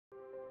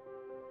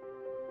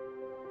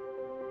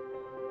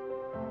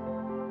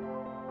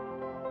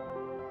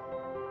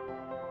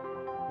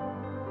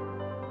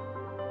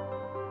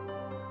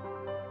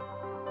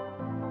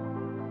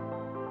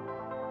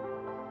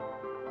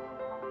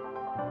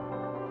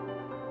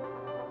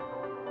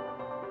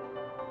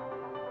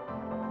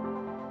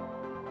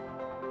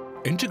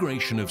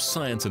Integration of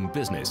science and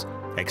business,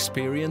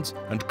 experience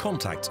and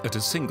contacts at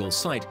a single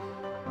site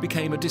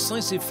became a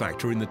decisive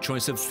factor in the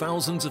choice of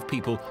thousands of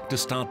people to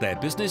start their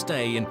business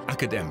day in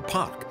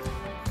Akadempark.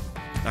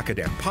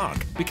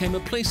 Akadempark became a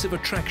place of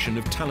attraction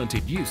of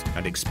talented youth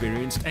and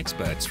experienced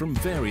experts from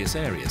various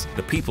areas.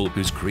 The people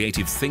whose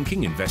creative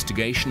thinking,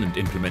 investigation and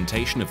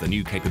implementation of the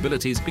new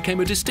capabilities became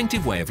a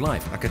distinctive way of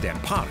life.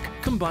 Akadempark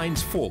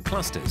combines 4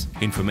 clusters: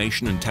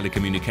 information and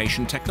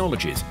telecommunication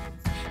technologies,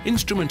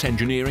 instrument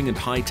engineering and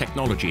high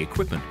technology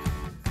equipment,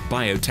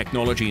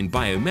 biotechnology and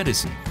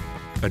biomedicine,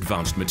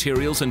 advanced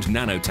materials and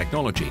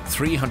nanotechnology.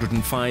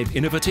 305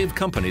 innovative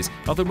companies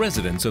are the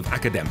residents of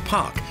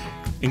Akadempark,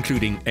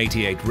 including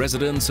 88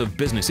 residents of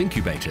business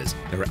incubators.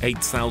 There are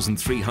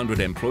 8,300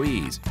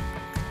 employees.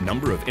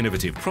 Number of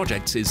innovative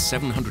projects is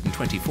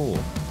 724.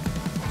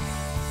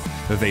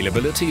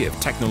 Availability of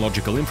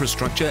technological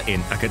infrastructure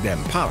in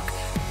Akadempark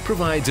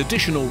provides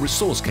additional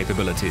resource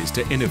capabilities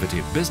to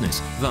innovative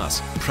business. Thus,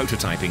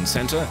 Prototyping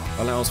Center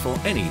allows for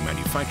any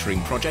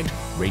manufacturing project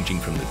ranging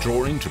from the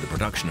drawing to the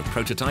production of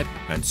prototype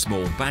and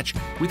small batch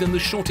within the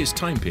shortest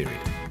time period.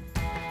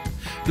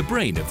 The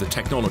brain of the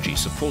Technology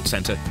Support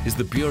Center is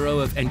the Bureau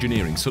of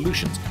Engineering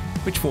Solutions,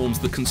 which forms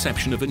the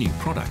conception of a new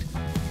product.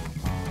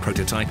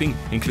 Prototyping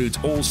includes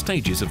all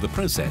stages of the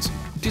process: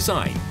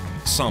 design,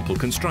 sample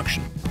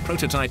construction,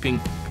 prototyping,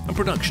 and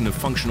production of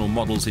functional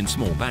models in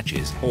small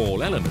batches.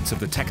 All elements of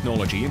the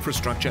technology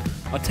infrastructure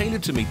are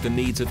tailored to meet the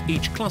needs of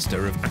each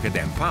cluster of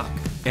Akadempark.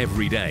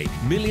 Every day,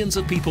 millions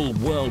of people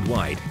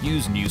worldwide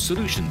use new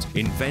solutions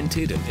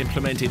invented and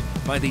implemented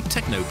by the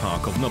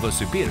Technopark of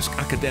Novosibirsk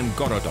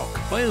Akadempark.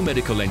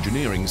 Biomedical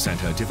Engineering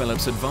Center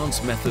develops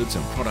advanced methods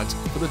and products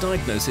for the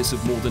diagnosis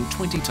of more than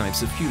 20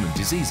 types of human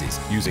diseases.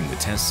 Using the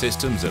test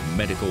systems of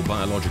Medical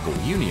Biological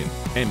Union,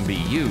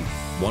 MBU,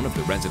 one of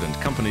the resident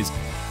companies,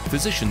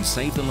 physicians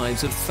save the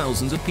lives of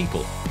thousands of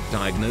people,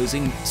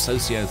 diagnosing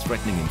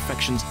socio-threatening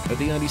infections at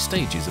the early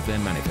stages of their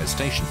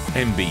manifestation.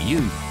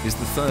 MBU is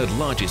the 3rd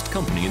largest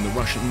company in the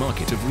Russian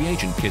market of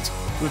reagent kits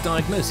for the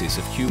diagnosis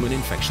of human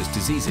infectious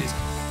diseases,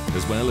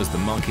 as well as the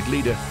market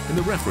leader in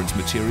the reference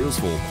materials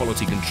for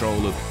quality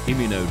control of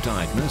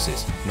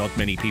immunodiagnosis. Not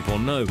many people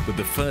know that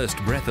the first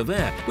breath of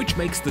air, which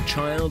makes the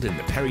child in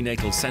the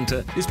perinatal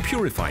center, is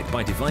purified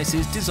by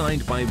devices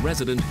designed by a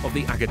resident of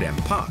the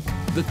Akadempark.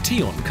 The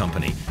Tion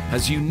company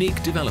has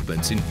unique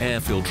developments in air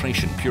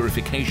filtration,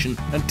 purification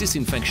and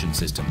disinfection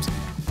systems.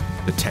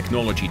 The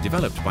technology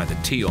developed by the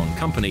Tion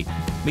company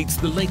meets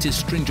the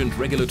latest stringent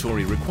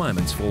regulatory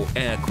requirements for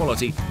air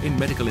quality in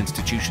medical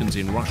institutions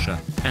in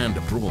Russia and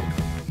abroad.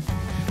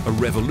 A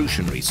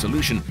revolutionary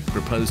solution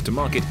proposed to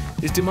market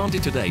is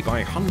demanded today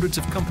by hundreds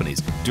of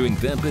companies doing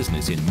their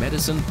business in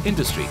medicine,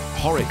 industry,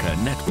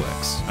 HoReCa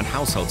networks and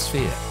household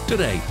sphere.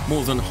 Today,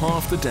 more than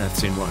half the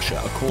deaths in Russia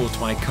are caused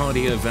by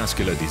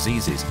cardiovascular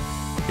diseases.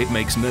 It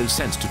makes no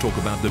sense to talk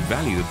about the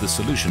value of the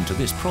solution to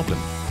this problem.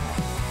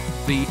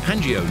 The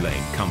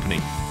Angiolane company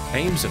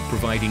aims at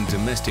providing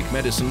domestic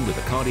medicine with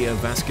a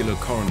cardiovascular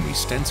coronary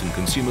stents and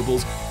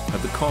consumables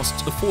at the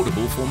costs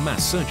affordable for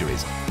mass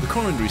surgeries. The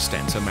coronary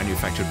stents are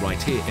manufactured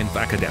right here in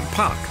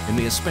Akadempark in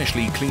the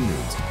especially clean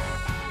rooms.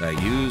 They're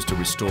used to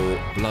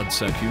restore blood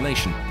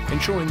circulation,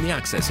 ensuring the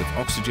access of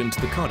oxygen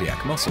to the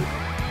cardiac muscle,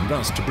 and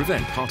thus to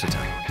prevent heart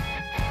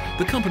attack.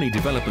 The company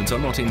developments are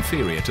not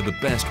inferior to the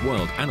best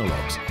world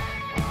analogues.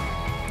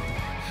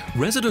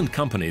 Resident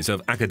companies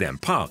of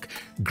Akadempark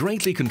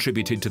greatly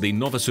contributed to the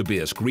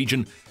Novosibirsk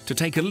region to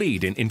take a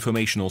lead in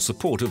informational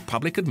support of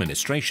public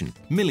administration.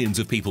 Millions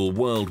of people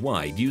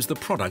worldwide use the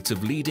products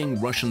of leading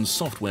Russian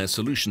software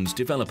solutions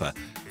developer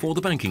for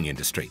the banking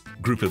industry.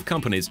 Group of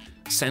companies,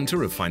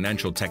 Center of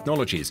Financial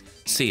Technologies,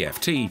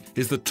 CFT,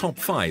 is the top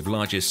 5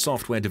 largest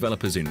software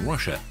developers in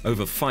Russia.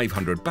 Over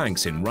 500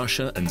 banks in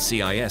Russia and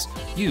CIS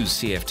use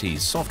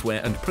CFT's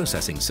software and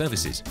processing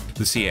services.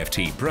 The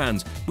CFT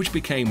brands, which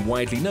became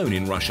widely known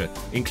in Russia,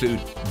 include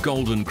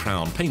Golden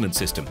Crown Payment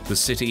System, the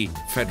City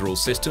Federal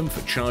System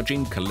for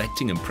charging,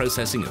 collecting and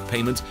processing of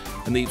payments,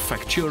 and the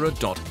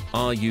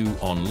Faktura.ru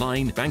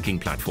online banking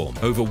platform.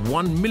 Over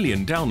 1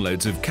 million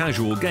downloads of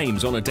casual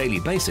games on a daily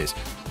basis,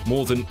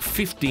 more than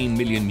 15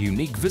 million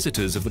unique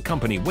visitors of the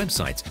company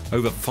websites.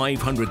 Over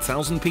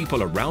 500,000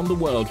 people around the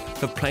world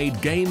have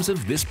played games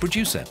of this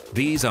producer.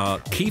 These are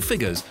key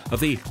figures of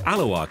the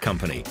Aloha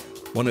company,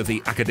 one of the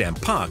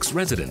Akadempark's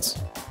residents.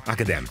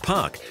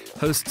 Akadempark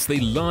hosts the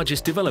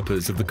largest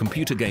developers of the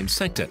computer game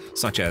sector,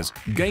 such as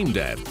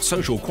GameDev,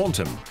 Social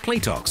Quantum,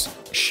 Playtox,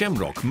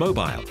 Shamrock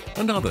Mobile,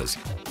 and others.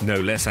 No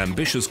less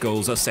ambitious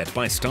goals are set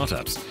by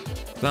startups.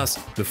 Thus,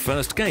 the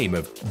first game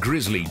of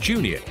Grizzly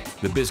Jr.,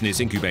 the business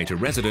incubator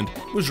resident,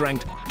 was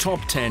ranked top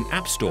 10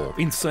 App Store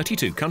in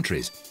 32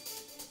 countries.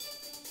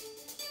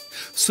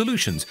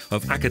 Solutions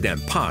of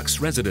Akadempark's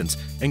residents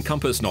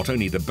encompass not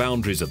only the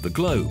boundaries of the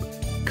globe,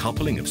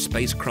 Coupling of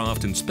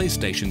spacecraft and space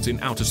stations in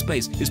outer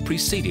space is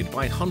preceded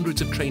by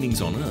hundreds of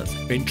trainings on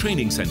Earth. In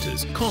training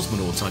centers,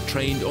 cosmonauts are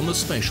trained on the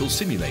special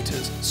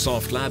simulators.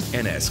 SoftLab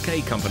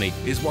NSK company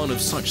is one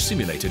of such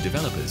simulator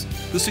developers.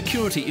 The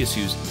security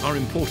issues are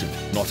important,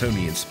 not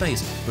only in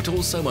space, but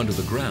also under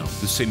the ground.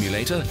 The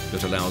simulator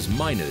that allows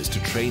miners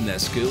to train their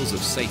skills of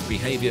safe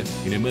behavior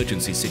in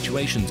emergency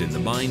situations in the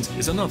mines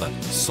is another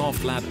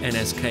SoftLab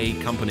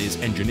NSK company's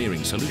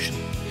engineering solution.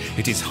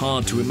 It is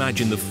hard to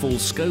imagine the full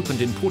scope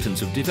and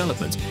importance of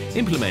developments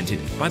implemented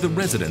by the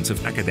residents of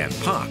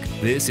Akadempark.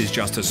 This is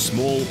just a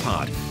small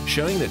part,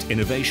 showing that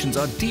innovations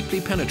are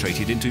deeply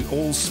penetrated into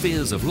all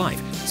spheres of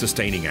life,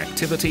 sustaining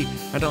activity,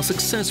 and are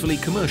successfully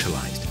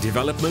commercialized.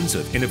 Developments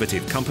of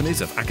innovative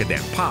companies of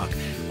Akadempark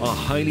are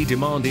highly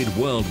demanded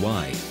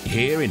worldwide.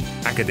 Here in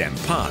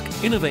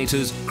Akadempark,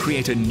 innovators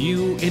create a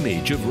new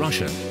image of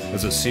Russia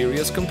as a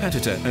serious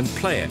competitor and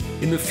player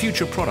in the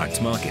future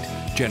products market.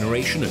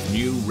 Generation of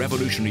new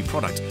revolutionary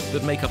products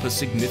that make up a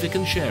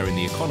significant share in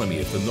the economy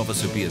of the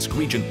Novosibirsk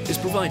region is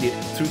provided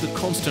through the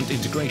constant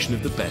integration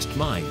of the best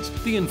minds,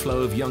 the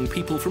inflow of young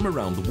people from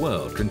around the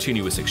world,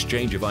 continuous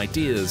exchange of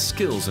ideas,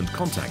 skills and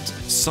contacts.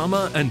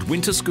 Summer and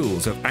winter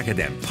schools of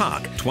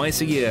Akadempark twice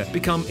a year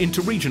become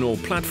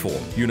interregional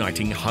platform,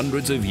 uniting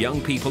hundreds of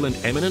young people and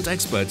eminent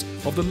experts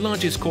of the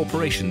largest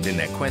corporations in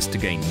their quest to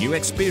gain new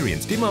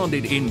experience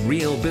demanded in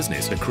real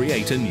business to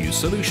create a new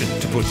solution,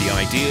 to put the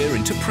idea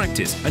into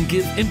practice and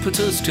give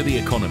impetus to the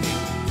economy.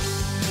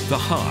 The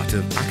heart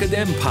of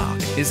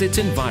Akadempark is its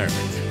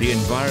environment, the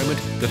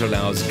environment that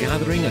allows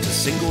gathering at a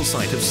single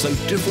site of so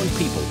different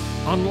people,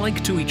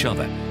 unlike to each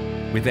other,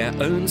 with their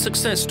own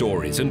success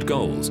stories and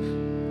goals.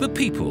 The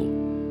people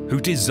who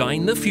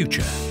design the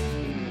future.